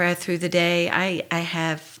Lord in prayer through the day. I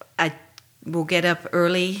will get up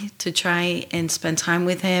early to try and spend time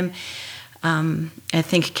with him. I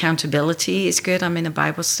think accountability is good. I'm in a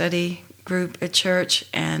Bible study group at church,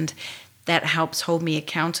 and that helps hold me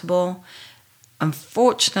accountable.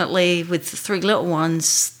 Unfortunately, with the 3 little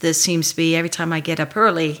ones, there seems to be every time I get up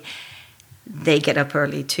early, they get up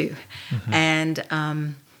early too. And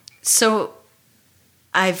so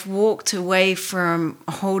I've walked away from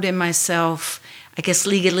holding myself, I guess,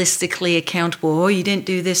 legalistically accountable. Oh, you didn't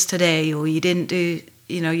do this today, or you didn't do,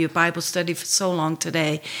 your Bible study for so long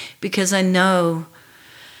today, because I know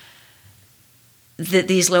that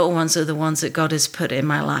these little ones are the ones that God has put in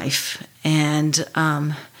my life. And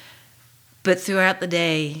but throughout the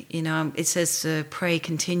day, it says to pray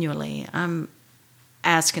continually. I'm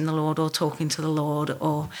asking the Lord or talking to the Lord,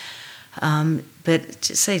 or but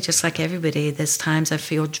to say, just like everybody, there's times I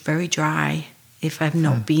feel very dry if I've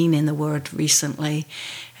not been in the Word recently.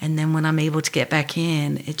 And then when I'm able to get back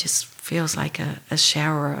in, it just feels like a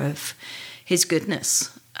shower of his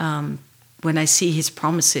goodness. When I see his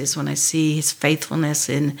promises, when I see his faithfulness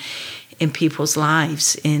in people's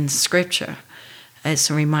lives in Scripture, it's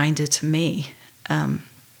a reminder to me.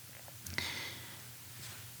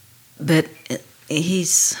 But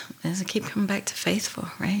he's, as I keep coming back to faithful,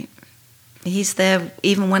 right? He's there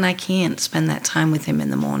even when I can't spend that time with him in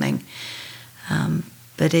the morning.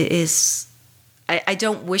 But it is, I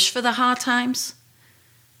don't wish for the hard times,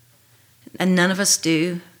 and none of us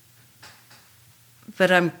do.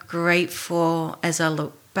 But I'm grateful as I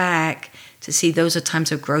look back to see those are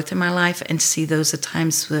times of growth in my life, and to see those are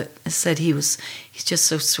times that I said he's just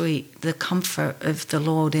so sweet. The comfort of the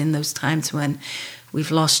Lord in those times when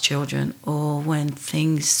we've lost children, or when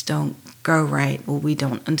things don't go right, or we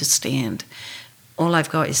don't understand. All I've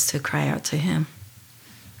got is to cry out to him.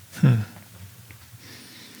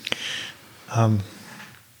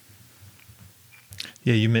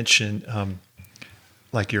 Yeah, you mentioned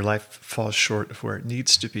like your life falls short of where it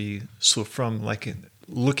needs to be. So from like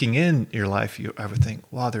looking in your life, I would think,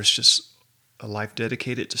 wow, there's just a life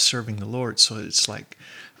dedicated to serving the Lord. So it's like,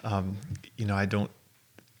 I don't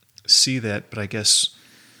see that, but I guess,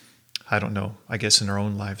 I don't know. I guess in our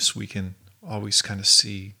own lives, we can always kind of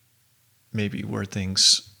see maybe where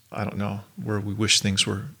things, I don't know, where we wish things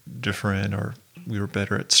were different, or we were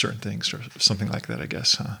better at certain things, or something like that, I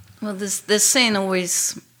guess, huh? Well, this sin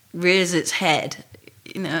always rears its head.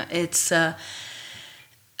 It's,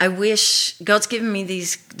 I wish God's given me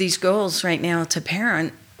these goals right now to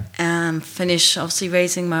parent, finish obviously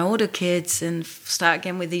raising my older kids and start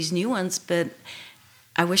again with these new ones, but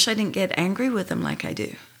I wish I didn't get angry with them like I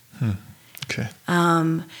do. Okay.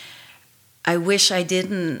 I wish I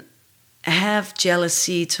didn't have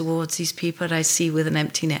jealousy towards these people that I see with an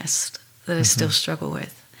empty nest that I still struggle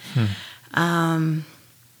with.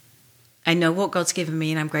 I know what God's given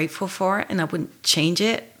me, and I'm grateful for it, and I wouldn't change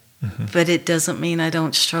it, but it doesn't mean I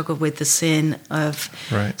don't struggle with the sin of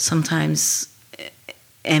sometimes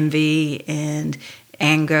envy and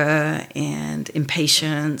anger and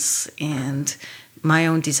impatience and my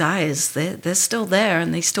own desires. They're still there,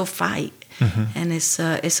 and they still fight. And it's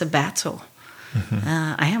a battle.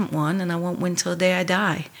 I haven't won, and I won't win till the day I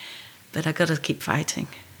die. But I got to keep fighting.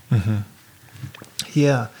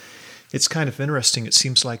 Yeah, it's kind of interesting. It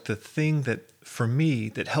seems like the thing that, for me,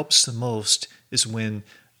 that helps the most is when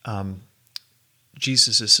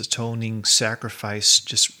Jesus' atoning sacrifice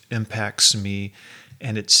just impacts me,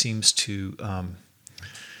 and it seems to,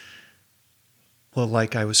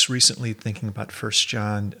 like I was recently thinking about 1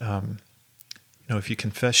 John. If you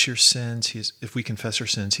confess your sins, if we confess our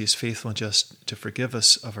sins, he is faithful and just to forgive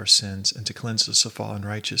us of our sins and to cleanse us of all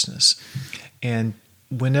unrighteousness. And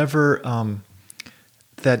whenever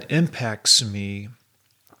that impacts me,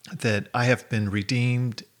 that I have been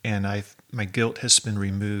redeemed and my guilt has been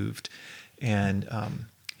removed, and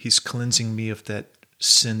he's cleansing me of that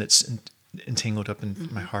sin that's entangled up in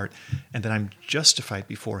my heart, and that I'm justified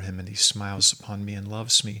before him, and he smiles upon me and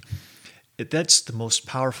loves me. That's the most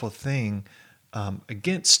powerful thing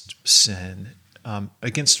against sin,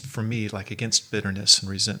 for me, like against bitterness and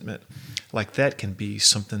resentment. Like that can be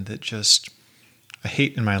something that just I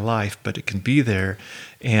hate in my life, but it can be there.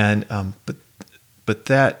 And but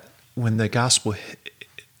that, when the gospel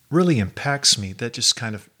really impacts me, that just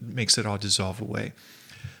kind of makes it all dissolve away.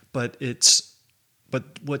 But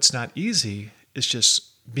what's not easy is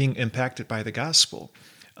just being impacted by the gospel.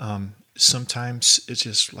 Sometimes it's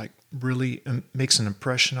just like really makes an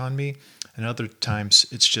impression on me. And other times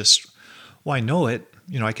it's just, well, I know it.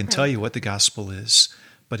 I can tell you what the gospel is,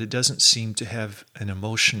 but it doesn't seem to have an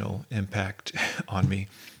emotional impact on me.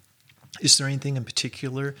 Is there anything in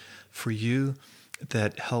particular for you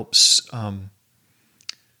that helps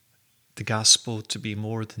the gospel to be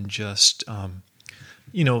more than just,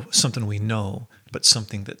 something we know, but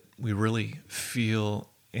something that we really feel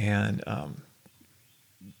and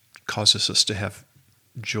causes us to have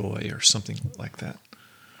joy or something like that?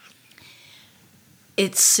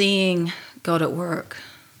 It's seeing God at work.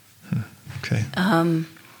 Okay.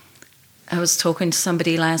 I was talking to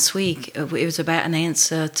somebody last week. It was about an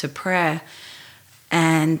answer to prayer,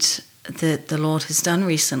 and that the Lord has done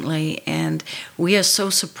recently, and we are so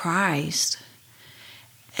surprised.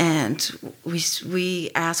 And we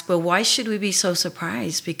ask, well, why should we be so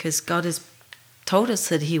surprised? Because God has told us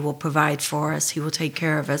that he will provide for us, he will take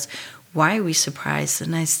care of us. Why are we surprised?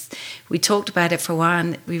 And we talked about it for a while,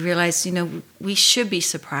 and we realized, we should be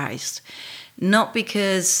surprised. Not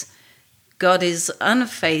because God is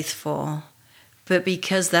unfaithful, but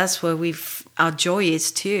because that's where our joy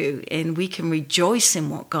is too. And we can rejoice in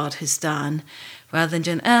what God has done rather than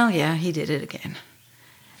just, oh yeah, he did it again.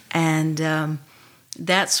 And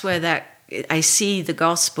that's where I see the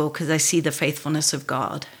gospel, because I see the faithfulness of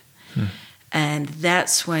God. And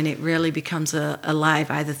that's when it really becomes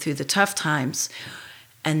alive, either through the tough times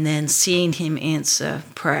and then seeing him answer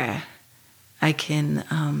prayer. I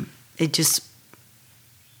can, it just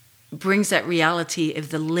brings that reality of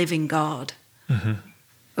the living God.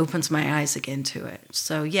 Opens my eyes again to it.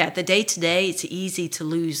 So yeah, the day-to-day, it's easy to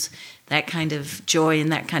lose that kind of joy and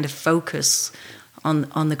that kind of focus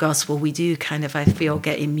on the gospel. We do kind of, I feel,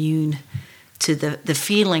 get immune to the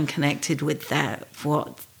feeling connected with that,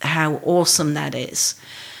 how awesome that is.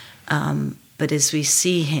 But as we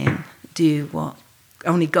see him do what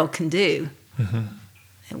only God can do,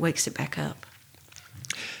 it wakes it back up.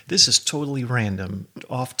 This is totally random,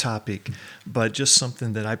 off topic, but just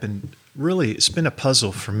something that it's been a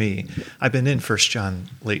puzzle for me. I've been in 1 John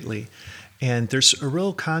lately, and there's a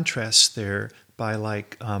real contrast there by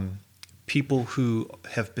people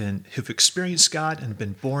who've experienced God and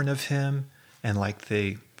been born of him, and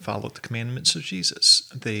they follow the commandments of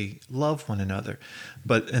Jesus. They love one another.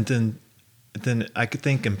 And then I could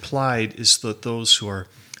think implied is that those who are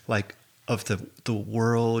of the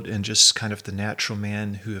world and just kind of the natural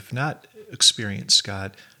man who have not experienced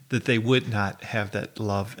God, that they would not have that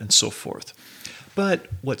love and so forth. But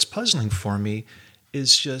what's puzzling for me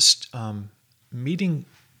is just meeting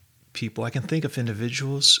people. I can think of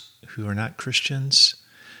individuals who are not Christians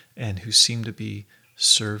and who seem to be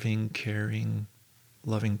serving, caring,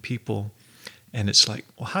 loving people. And it's well,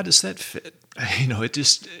 how does that fit?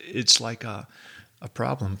 It's like a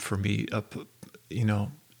problem for me,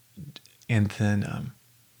 and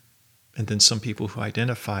then some people who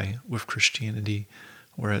identify with Christianity,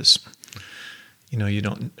 whereas, you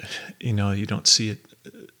don't see it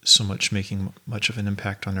so much making much of an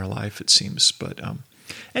impact on their life, it seems. But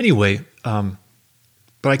anyway,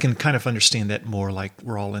 but I can kind of understand that more,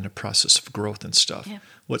 we're all in a process of growth and stuff. Yeah.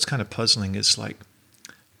 What's kind of puzzling is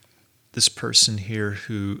this person here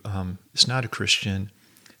who is not a Christian,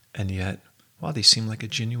 and yet, wow, they seem like a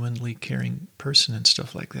genuinely caring person and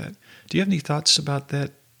stuff like that. Do you have any thoughts about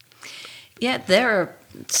that? Yeah, there are,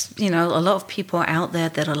 a lot of people out there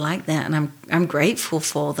that are like that, and I'm grateful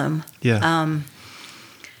for them. Yeah.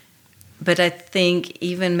 But I think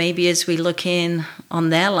even maybe as we look in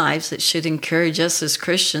on their lives, it should encourage us as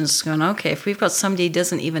Christians going, okay, if we've got somebody who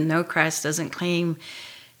doesn't even know Christ, doesn't claim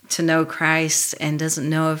to know Christ, and doesn't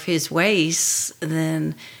know of his ways,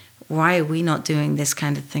 then why are we not doing this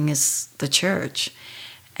kind of thing as the church?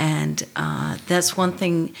 And that's one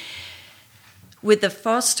thing. With the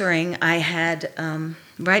fostering, I had,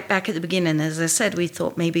 right back at the beginning, as I said, we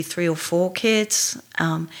thought maybe 3 or 4 kids.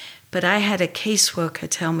 But I had a caseworker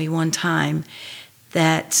tell me one time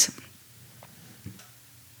that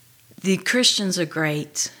the Christians are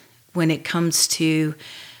great when it comes to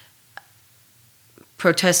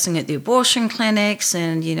protesting at the abortion clinics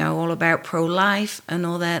and, all about pro-life and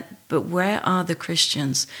all that. But where are the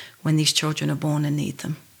Christians when these children are born and need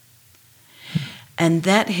them? And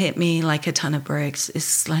that hit me like a ton of bricks.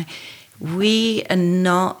 It's like, we are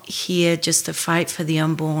not here just to fight for the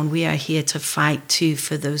unborn. We are here to fight, too,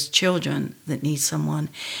 for those children that need someone.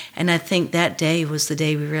 And I think that day was the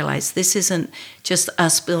day we realized this isn't just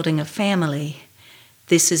us building a family.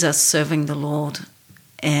 This is us serving the Lord.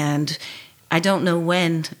 And I don't know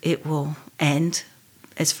when it will end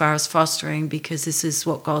as far as fostering, because this is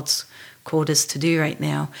what God's called us to do right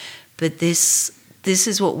now. But this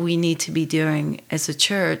is what we need to be doing as a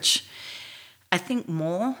church. I think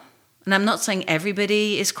more. And I'm not saying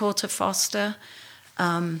everybody is called to foster,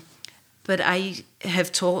 but I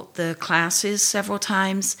have taught the classes several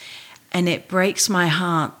times, and it breaks my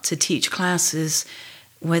heart to teach classes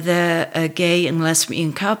where there are gay and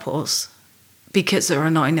lesbian couples because there are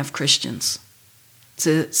not enough Christians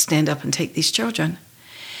to stand up and take these children.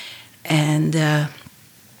 And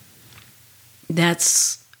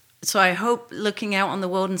so I hope, looking out on the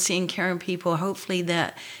world and seeing caring people, hopefully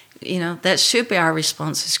that that should be our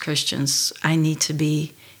response as Christians. I need to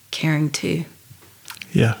be caring too.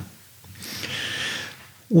 Yeah.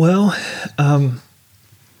 Well, I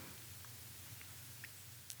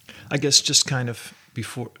guess just kind of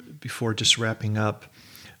before just wrapping up,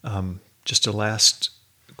 just a last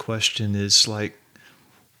question is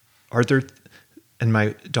are there? And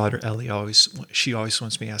my daughter Ellie always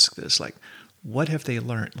wants me to ask this, what have they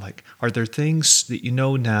learned? Are there things that you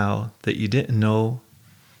know now that you didn't know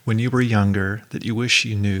when you were younger that you wish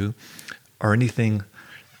you knew, or anything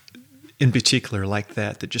in particular like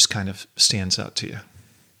that just kind of stands out to you?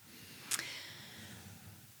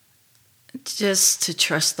 Just to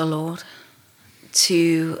trust the Lord,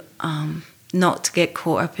 to not to get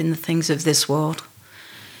caught up in the things of this world.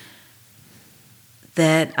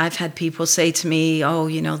 That I've had people say to me,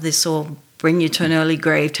 this will bring you to an early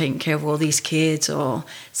grave, taking care of all these kids or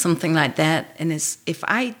something like that. And if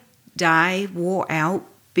I die, wore out,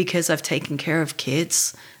 because I've taken care of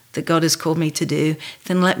kids that God has called me to do,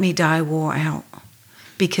 then let me die wore out.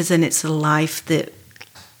 because then it's a life that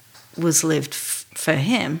was lived for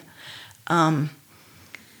him. And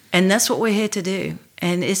that's what we're here to do.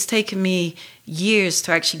 And it's taken me years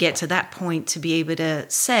to actually get to that point, to be able to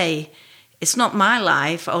say, it's not my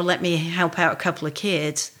life, oh, let me help out a couple of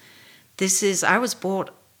kids. I was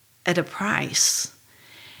bought at a price.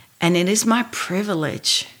 And it is my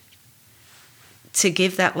privilege to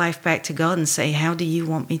give that life back to God and say, how do you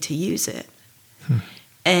want me to use it?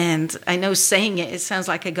 And I know saying it sounds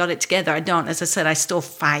like I got it together. I don't. As I said, I still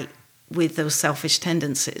fight with those selfish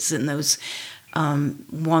tendencies and those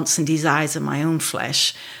wants and desires of my own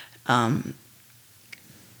flesh. But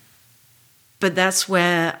that's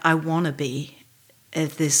where I want to be,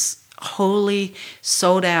 at this holy,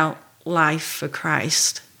 sold-out life for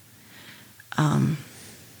Christ.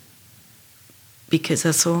 Because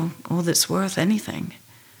that's all that's worth anything.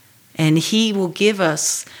 And he will give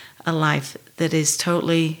us a life that is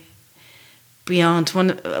totally beyond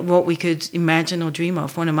what we could imagine or dream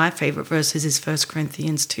of. One of my favorite verses is 1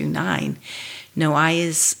 Corinthians 2:9. No eye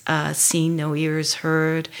is seen, no ear is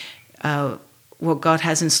heard, what God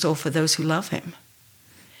has in store for those who love him.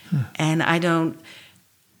 And I don't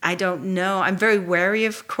know. I'm very wary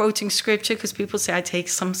of quoting scripture, because people say I take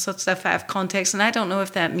some sort of stuff out of context, and I don't know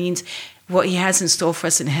if that means what he has in store for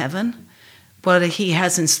us in heaven, what he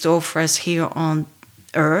has in store for us here on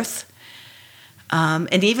earth,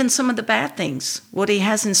 and even some of the bad things, what he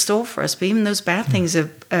has in store for us. But even those bad things are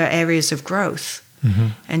areas of growth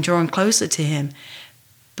and drawing closer to him.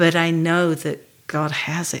 But I know that God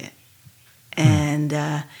has it, and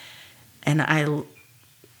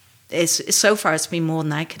it's so far it's been more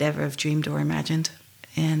than I could ever have dreamed or imagined,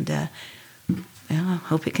 and I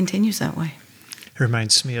hope it continues that way. It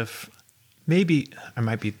reminds me of, maybe I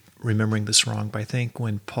might be remembering this wrong, but I think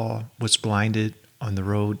when Paul was blinded on the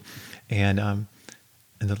road, and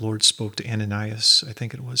the Lord spoke to Ananias, I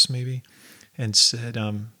think it was maybe, and said,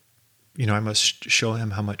 I must show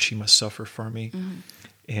him how much he must suffer for me.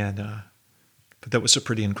 And but that was a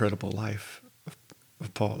pretty incredible life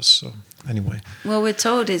of Paul's. So anyway. Well, we're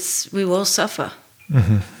told we will suffer.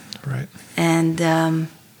 Right. And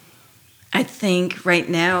I think right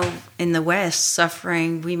now in the West,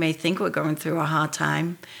 suffering, we may think we're going through a hard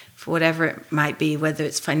time, for whatever it might be, whether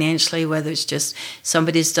it's financially, whether it's just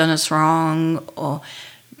somebody's done us wrong,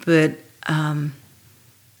 but I'm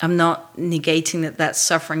not negating that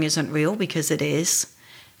suffering isn't real, because it is.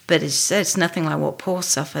 But it's nothing like what Paul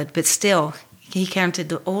suffered. But still, he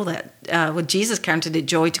counted all that. Jesus counted it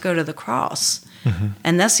joy to go to the cross.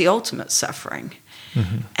 And that's the ultimate suffering.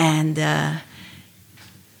 And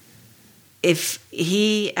if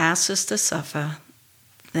he asks us to suffer,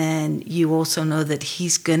 then you also know that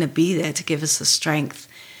he's going to be there to give us the strength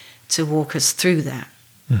to walk us through that.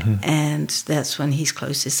 And that's when he's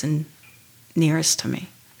closest and nearest to me.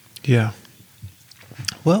 Yeah.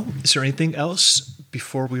 Well, is there anything else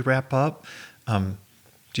before we wrap up? Do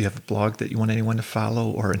you have a blog that you want anyone to follow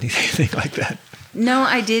or anything like that? No,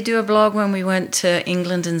 I did do a blog when we went to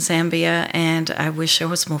England and Zambia, and I wish I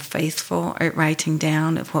was more faithful at writing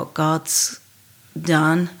down of what God's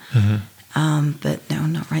done. But no,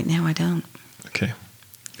 not right now, I don't. Okay.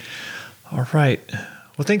 All right.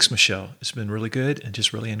 Well, thanks, Michelle. It's been really good and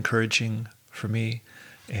just really encouraging for me.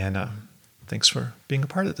 And thanks for being a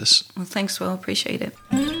part of this. Well, thanks, Will. Appreciate it.